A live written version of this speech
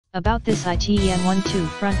About this ITEN12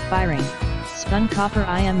 front firing, spun copper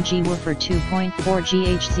IMG woofer 2.4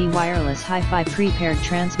 GHz wireless hi-fi pre-paired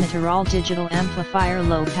transmitter all digital amplifier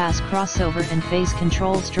low pass crossover and phase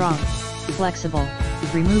control strong, flexible,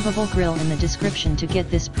 removable grill in the description to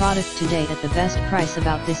get this product today at the best price.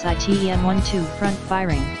 About this ITEN12 front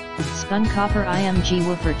firing, spun copper IMG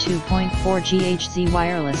woofer 2.4 GHz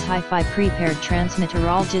wireless hi-fi pre-paired transmitter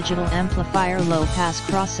all digital amplifier low pass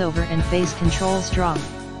crossover and phase control strong,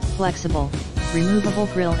 flexible, removable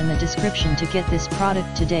grill in the description to get this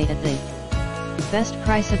product today at the best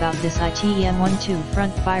price. About this ITEN12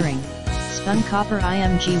 front firing, spun copper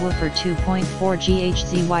IMG woofer 2.4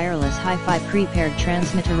 GHz wireless hi-fi pre-paired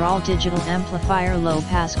transmitter all digital amplifier low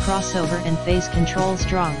pass crossover and phase control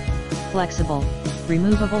strong, flexible,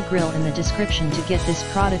 removable grill in the description to get this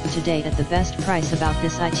product today at the best price. About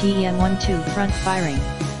this ITEN12 front firing,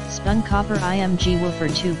 spun copper IMG woofer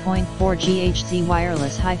 2.4 GHz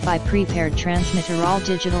wireless hi-fi pre-paired transmitter all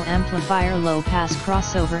digital amplifier low pass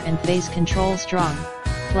crossover and phase control strong,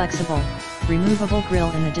 flexible, removable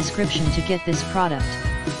grill in the description to get this product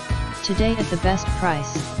today at the best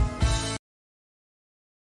price.